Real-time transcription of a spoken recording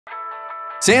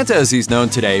Santa, as he's known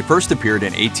today, first appeared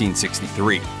in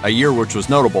 1863, a year which was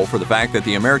notable for the fact that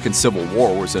the American Civil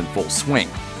War was in full swing.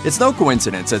 It's no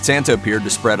coincidence that Santa appeared to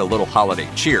spread a little holiday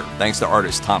cheer, thanks to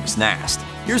artist Thomas Nast.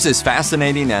 Here's his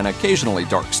fascinating and occasionally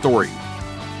dark story.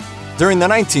 During the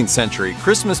 19th century,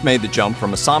 Christmas made the jump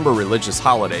from a somber religious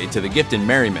holiday to the gift and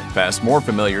merriment fest more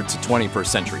familiar to 21st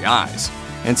century eyes.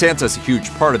 And Santa's a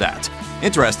huge part of that.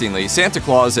 Interestingly, Santa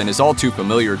Claus in his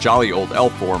all-too-familiar jolly old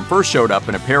elf form first showed up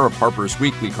in a pair of Harper's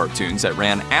Weekly cartoons that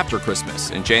ran after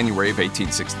Christmas in January of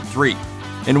 1863.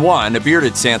 In one, a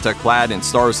bearded Santa clad in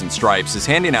stars and stripes is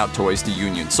handing out toys to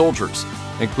Union soldiers,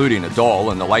 including a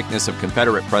doll in the likeness of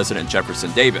Confederate President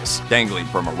Jefferson Davis, dangling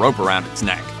from a rope around its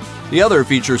neck. The other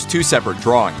features two separate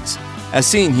drawings. As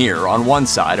seen here, on one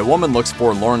side, a woman looks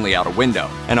forlornly out a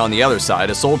window, and on the other side,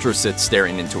 a soldier sits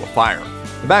staring into a fire.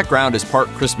 The background is part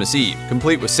Christmas Eve,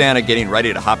 complete with Santa getting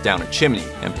ready to hop down a chimney,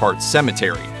 and part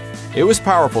cemetery. It was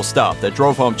powerful stuff that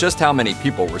drove home just how many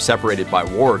people were separated by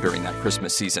war during that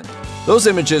Christmas season. Those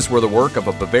images were the work of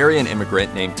a Bavarian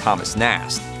immigrant named Thomas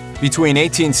Nast. Between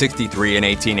 1863 and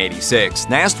 1886,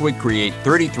 Nast would create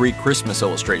 33 Christmas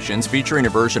illustrations featuring a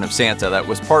version of Santa that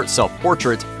was part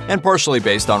self-portrait and partially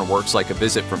based on works like A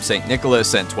Visit from St.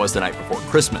 Nicholas and 'Twas the Night Before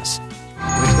Christmas.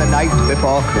 It was the night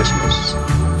before Christmas,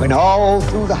 when all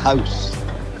through the house,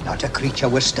 not a creature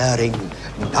was stirring,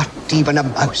 not even a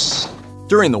mouse.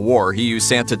 During the war, he used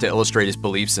Santa to illustrate his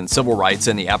beliefs in civil rights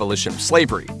and the abolition of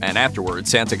slavery, and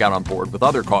afterwards, Santa got on board with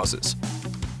other causes.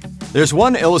 There's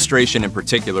one illustration in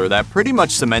particular that pretty much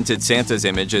cemented Santa's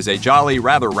image as a jolly,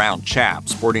 rather round chap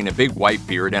sporting a big white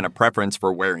beard and a preference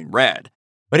for wearing red.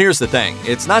 But here's the thing,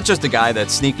 it's not just a guy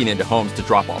that's sneaking into homes to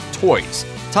drop off toys.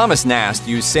 Thomas Nast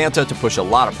used Santa to push a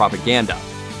lot of propaganda.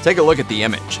 Take a look at the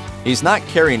image. He's not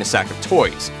carrying a sack of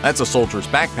toys. That's a soldier's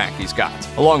backpack he's got,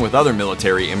 along with other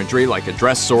military imagery like a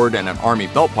dress sword and an army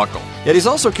belt buckle. Yet he's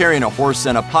also carrying a horse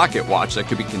and a pocket watch that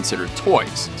could be considered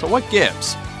toys. So what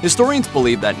gives? Historians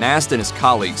believe that Nast and his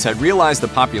colleagues had realized the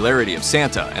popularity of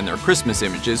Santa, and their Christmas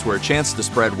images were a chance to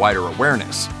spread wider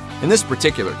awareness. In this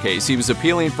particular case, he was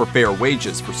appealing for fair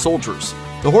wages for soldiers.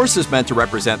 The horse is meant to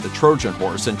represent the Trojan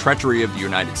horse and treachery of the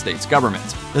United States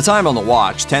government. The time on the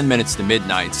watch, 10 minutes to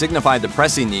midnight, signified the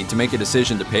pressing need to make a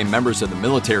decision to pay members of the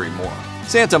military more.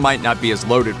 Santa might not be as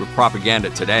loaded with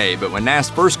propaganda today, but when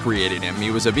Nast first created him,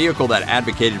 he was a vehicle that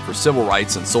advocated for civil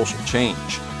rights and social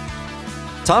change.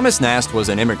 Thomas Nast was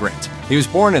an immigrant. He was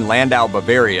born in Landau,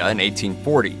 Bavaria in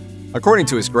 1840. According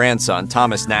to his grandson,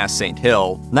 Thomas Nast St.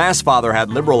 Hill, Nast's father had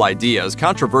liberal ideas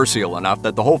controversial enough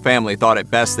that the whole family thought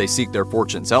it best they seek their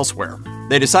fortunes elsewhere.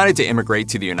 They decided to immigrate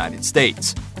to the United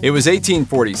States. It was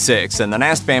 1846, and the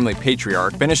Nast family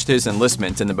patriarch finished his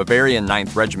enlistment in the Bavarian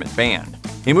 9th Regiment Band.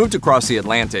 He moved across the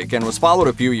Atlantic and was followed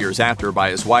a few years after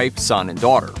by his wife, son, and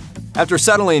daughter. After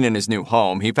settling in his new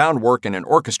home, he found work in an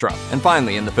orchestra and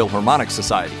finally in the Philharmonic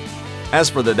Society. As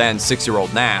for the then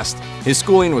 6-year-old Nast, his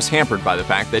schooling was hampered by the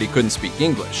fact that he couldn't speak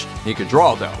English. He could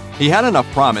draw, though. He had enough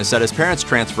promise that his parents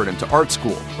transferred him to art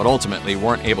school, but ultimately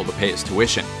weren't able to pay his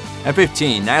tuition. At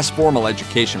 15, Nast's formal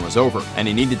education was over, and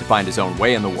he needed to find his own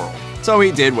way in the world. So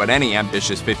he did what any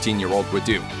ambitious 15-year-old would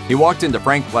do. He walked into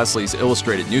Frank Leslie's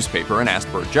illustrated newspaper and asked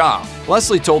for a job.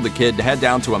 Leslie told the kid to head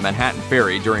down to a Manhattan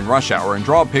ferry during rush hour and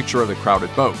draw a picture of the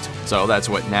crowded boat. So that's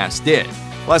what Nast did.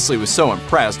 Leslie was so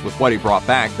impressed with what he brought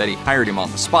back that he hired him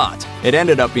on the spot. It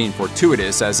ended up being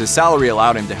fortuitous, as his salary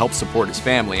allowed him to help support his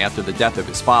family after the death of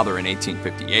his father in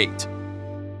 1858.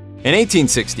 In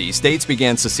 1860, states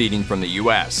began seceding from the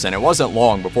U.S., and it wasn't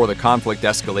long before the conflict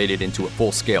escalated into a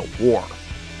full-scale war.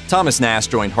 Thomas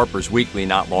Nast joined Harper's Weekly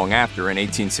not long after in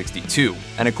 1862,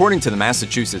 and according to the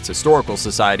Massachusetts Historical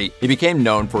Society, he became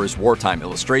known for his wartime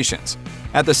illustrations.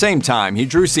 At the same time, he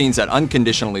drew scenes that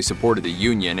unconditionally supported the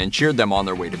Union and cheered them on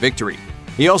their way to victory.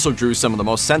 He also drew some of the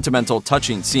most sentimental,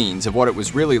 touching scenes of what it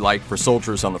was really like for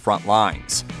soldiers on the front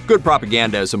lines. Good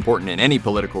propaganda is important in any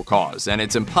political cause, and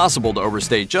it's impossible to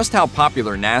overstate just how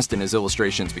popular Nast and his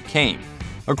illustrations became.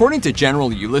 According to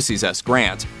General Ulysses S.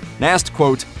 Grant, Nast,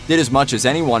 quote, did as much as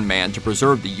any one man to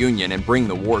preserve the Union and bring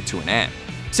the war to an end.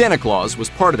 Santa Claus was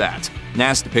part of that.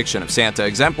 Nast's depiction of Santa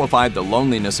exemplified the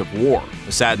loneliness of war,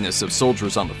 the sadness of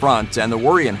soldiers on the front, and the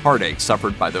worry and heartache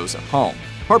suffered by those at home.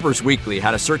 Harper's Weekly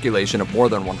had a circulation of more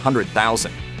than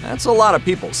 100,000. That's a lot of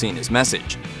people seeing his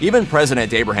message. Even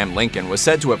President Abraham Lincoln was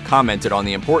said to have commented on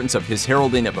the importance of his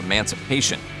heralding of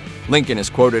emancipation. Lincoln is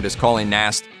quoted as calling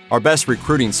Nast our best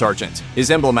recruiting sergeant.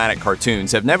 His emblematic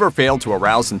cartoons have never failed to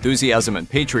arouse enthusiasm and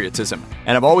patriotism,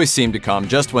 and have always seemed to come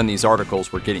just when these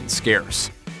articles were getting scarce.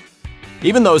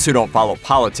 Even those who don't follow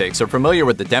politics are familiar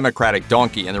with the Democratic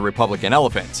donkey and the Republican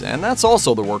elephant, and that's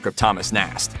also the work of Thomas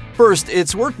Nast. First,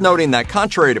 it's worth noting that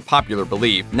contrary to popular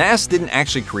belief, Nast didn't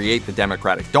actually create the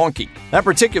Democratic donkey. That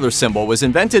particular symbol was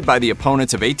invented by the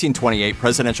opponents of 1828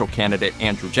 presidential candidate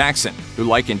Andrew Jackson, who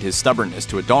likened his stubbornness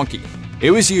to a donkey.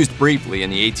 It was used briefly in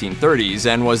the 1830s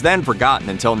and was then forgotten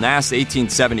until Nast's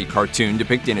 1870 cartoon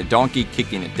depicting a donkey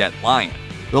kicking a dead lion.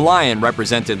 The lion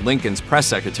represented Lincoln's press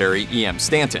secretary E.M.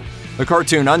 Stanton. The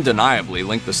cartoon undeniably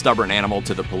linked the stubborn animal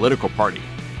to the political party.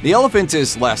 The elephant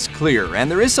is less clear, and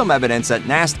there is some evidence that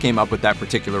Nast came up with that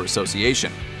particular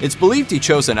association. It's believed he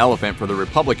chose an elephant for the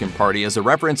Republican Party as a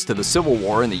reference to the Civil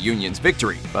War and the Union's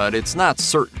victory, but it's not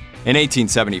certain. In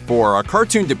 1874, a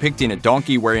cartoon depicting a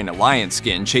donkey wearing a lion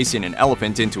skin chasing an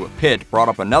elephant into a pit brought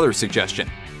up another suggestion.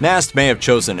 Nast may have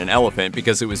chosen an elephant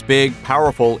because it was big,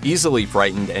 powerful, easily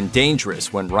frightened, and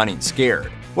dangerous when running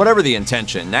scared. Whatever the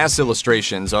intention, Nast's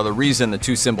illustrations are the reason the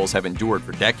two symbols have endured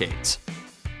for decades.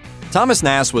 Thomas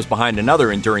Nast was behind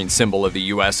another enduring symbol of the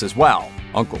U.S. as well,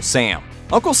 Uncle Sam.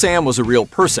 Uncle Sam was a real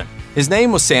person. His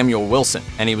name was Samuel Wilson,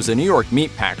 and he was a New York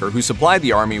meat packer who supplied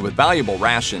the Army with valuable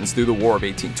rations through the War of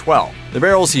 1812. The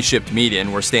barrels he shipped meat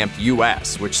in were stamped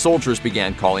U.S., which soldiers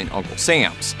began calling Uncle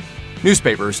Sam's.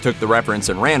 Newspapers took the reference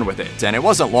and ran with it, and it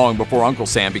wasn't long before Uncle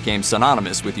Sam became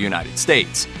synonymous with the United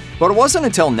States. But it wasn't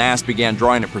until Nast began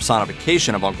drawing a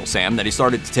personification of Uncle Sam that he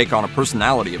started to take on a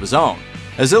personality of his own.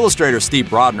 As illustrator Steve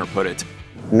Brodner put it,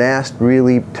 Nast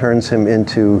really turns him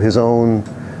into his own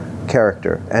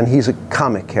character, and he's a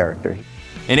comic character.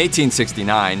 In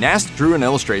 1869, Nast drew an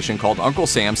illustration called Uncle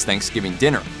Sam's Thanksgiving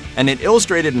Dinner, and it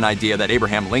illustrated an idea that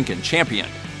Abraham Lincoln championed.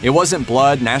 It wasn't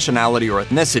blood, nationality, or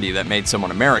ethnicity that made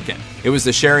someone American. It was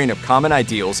the sharing of common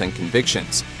ideals and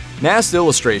convictions. Nast's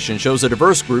illustration shows a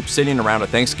diverse group sitting around a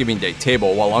Thanksgiving Day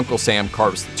table while Uncle Sam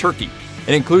carves the turkey.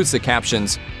 It includes the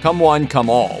captions, "Come one, come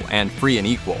all," and "Free and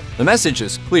equal." The message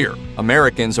is clear: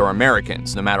 Americans are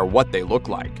Americans, no matter what they look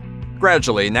like.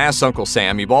 Gradually, Nast's Uncle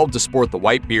Sam evolved to sport the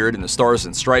white beard and the stars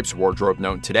and stripes wardrobe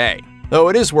known today. Though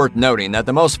it is worth noting that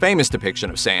the most famous depiction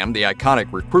of Sam, the iconic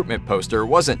recruitment poster,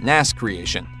 wasn't Nast's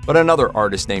creation, but another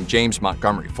artist named James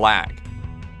Montgomery Flagg.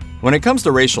 When it comes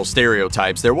to racial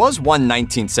stereotypes, there was one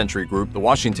 19th century group the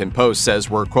Washington Post says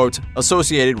were, quote,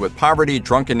 associated with poverty,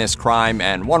 drunkenness, crime,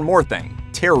 and one more thing,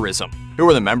 terrorism. Who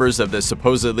were the members of this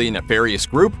supposedly nefarious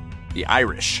group? The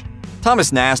Irish.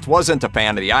 Thomas Nast wasn't a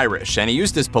fan of the Irish, and he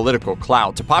used his political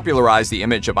clout to popularize the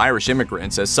image of Irish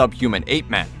immigrants as subhuman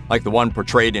ape men, like the one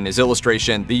portrayed in his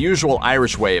illustration, The Usual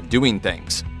Irish Way of Doing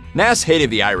Things. Nast's hate of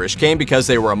the Irish came because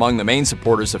they were among the main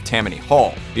supporters of Tammany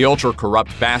Hall, the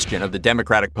ultra-corrupt bastion of the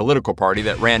Democratic political party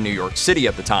that ran New York City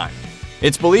at the time.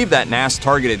 It's believed that Nast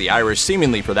targeted the Irish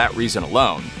seemingly for that reason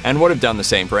alone, and would have done the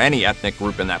same for any ethnic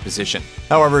group in that position.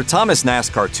 However, Thomas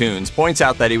Nast Cartoons points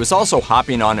out that he was also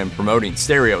hopping on and promoting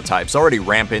stereotypes already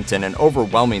rampant in an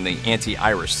overwhelmingly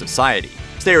anti-Irish society.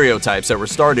 Stereotypes that were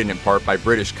started in part by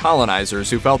British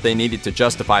colonizers who felt they needed to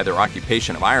justify their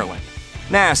occupation of Ireland.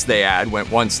 Nast, they add,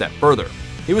 went one step further.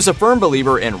 He was a firm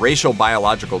believer in racial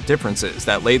biological differences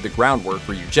that laid the groundwork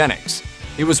for eugenics.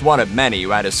 He was one of many who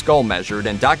had his skull measured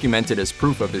and documented as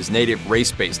proof of his native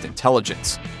race-based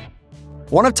intelligence.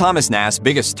 One of Thomas Nast's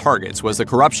biggest targets was the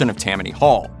corruption of Tammany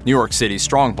Hall, New York City's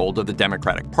stronghold of the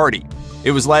Democratic Party.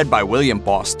 It was led by William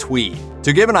Boss Tweed.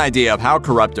 To give an idea of how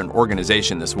corrupt an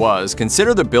organization this was,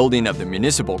 consider the building of the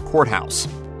municipal courthouse.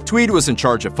 Tweed was in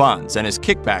charge of funds, and his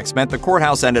kickbacks meant the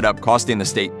courthouse ended up costing the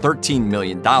state $13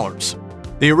 million.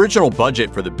 The original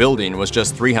budget for the building was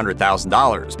just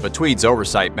 $300,000, but Tweed's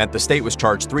oversight meant the state was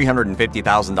charged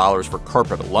 $350,000 for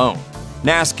carpet alone.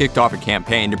 Nast kicked off a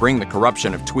campaign to bring the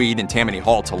corruption of Tweed and Tammany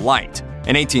Hall to light.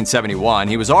 In 1871,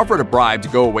 he was offered a bribe to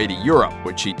go away to Europe,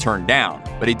 which he turned down,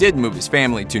 but he did move his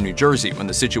family to New Jersey when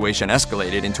the situation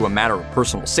escalated into a matter of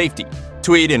personal safety.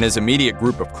 Tweed and his immediate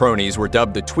group of cronies were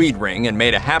dubbed the Tweed Ring and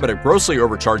made a habit of grossly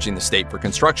overcharging the state for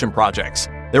construction projects.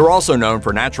 They were also known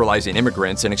for naturalizing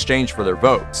immigrants in exchange for their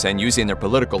votes and using their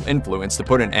political influence to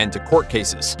put an end to court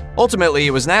cases. Ultimately,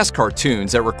 it was Nast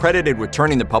Cartoons that were credited with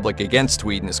turning the public against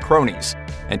Tweed and his cronies,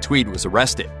 and Tweed was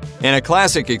arrested. In a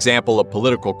classic example of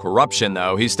political corruption,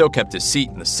 though, he still kept his seat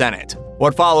in the Senate.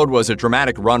 What followed was a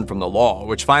dramatic run from the law,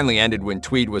 which finally ended when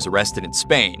Tweed was arrested in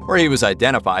Spain, where he was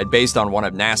identified based on one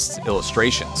of Nast's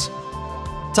illustrations.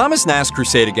 Thomas Nast's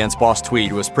crusade against Boss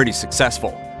Tweed was pretty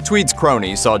successful. Tweed's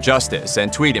cronies saw justice,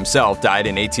 and Tweed himself died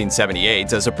in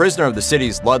 1878 as a prisoner of the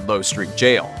city's Ludlow Street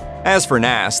jail. As for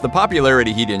Nast, the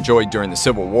popularity he'd enjoyed during the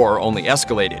Civil War only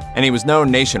escalated, and he was known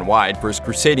nationwide for his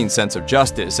crusading sense of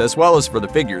justice as well as for the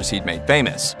figures he'd made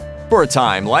famous. For a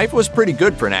time, life was pretty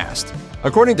good for Nast.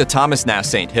 According to Thomas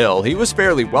Nast St. Hill, he was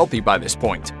fairly wealthy by this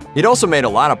point. He'd also made a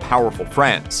lot of powerful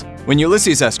friends. When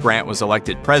Ulysses S. Grant was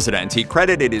elected president, he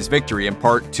credited his victory in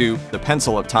part to the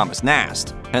pencil of Thomas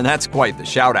Nast, and that's quite the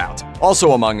shout-out.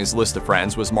 Also among his list of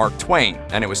friends was Mark Twain,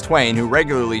 and it was Twain who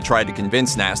regularly tried to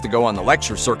convince Nast to go on the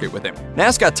lecture circuit with him.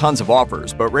 Nast got tons of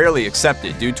offers, but rarely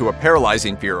accepted due to a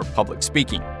paralyzing fear of public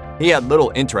speaking. He had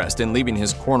little interest in leaving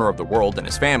his corner of the world and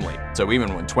his family, so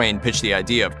even when Twain pitched the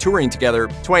idea of touring together,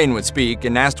 Twain would speak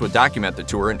and Nast would document the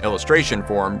tour in illustration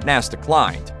form. Nast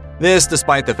declined. This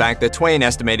despite the fact that Twain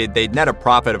estimated they'd net a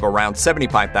profit of around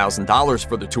 $75,000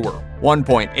 for the tour,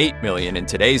 $1.8 million in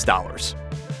today's dollars.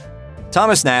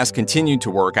 Thomas Nast continued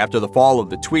to work after the fall of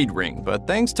the Tweed Ring, but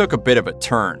things took a bit of a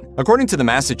turn. According to the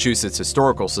Massachusetts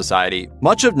Historical Society,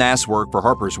 much of Nast's work for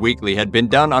Harper's Weekly had been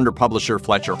done under publisher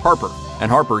Fletcher Harper,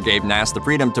 and Harper gave Nast the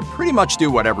freedom to pretty much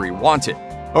do whatever he wanted.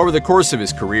 Over the course of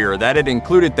his career, that had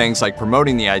included things like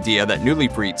promoting the idea that newly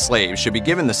freed slaves should be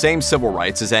given the same civil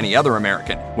rights as any other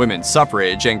American, women's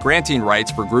suffrage, and granting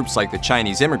rights for groups like the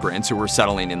Chinese immigrants who were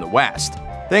settling in the West.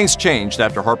 Things changed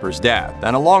after Harper's death,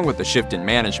 and along with the shift in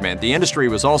management, the industry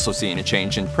was also seeing a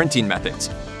change in printing methods.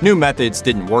 New methods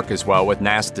didn't work as well with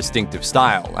Nast's distinctive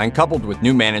style, and coupled with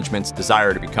new management's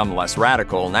desire to become less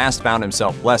radical, Nast found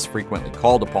himself less frequently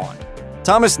called upon.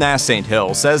 Thomas Nast St.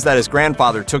 Hill says that his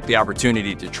grandfather took the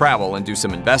opportunity to travel and do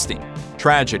some investing.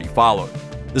 Tragedy followed.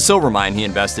 The silver mine he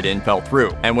invested in fell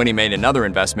through, and when he made another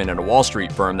investment in a Wall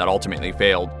Street firm that ultimately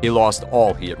failed, he lost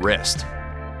all he had risked.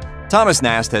 Thomas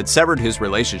Nast had severed his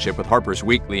relationship with Harper's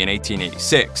Weekly in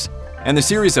 1886, and the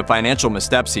series of financial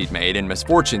missteps he'd made and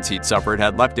misfortunes he'd suffered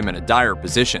had left him in a dire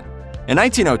position. In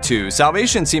 1902,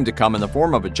 salvation seemed to come in the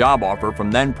form of a job offer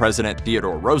from then-President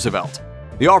Theodore Roosevelt.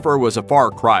 The offer was a far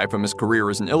cry from his career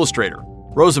as an illustrator.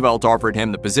 Roosevelt offered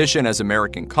him the position as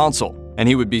American consul, and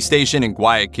he would be stationed in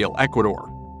Guayaquil, Ecuador.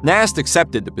 Nast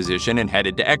accepted the position and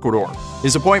headed to Ecuador.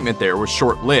 His appointment there was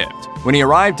short-lived. When he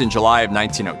arrived in July of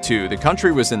 1902, the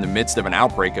country was in the midst of an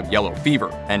outbreak of yellow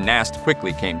fever, and Nast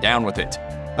quickly came down with it.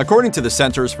 According to the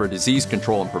Centers for Disease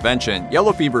Control and Prevention,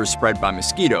 yellow fever is spread by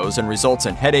mosquitoes and results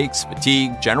in headaches,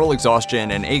 fatigue, general exhaustion,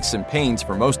 and aches and pains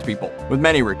for most people, with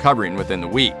many recovering within the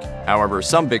week. However,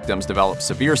 some victims develop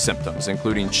severe symptoms,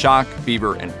 including shock,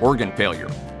 fever, and organ failure.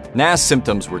 Nast's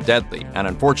symptoms were deadly, and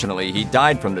unfortunately, he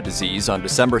died from the disease on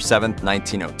December 7,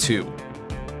 1902.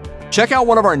 Check out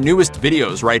one of our newest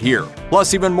videos right here.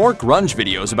 Plus, even more grunge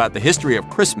videos about the history of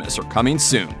Christmas are coming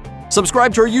soon.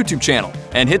 Subscribe to our YouTube channel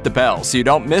and hit the bell so you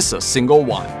don't miss a single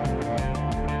one.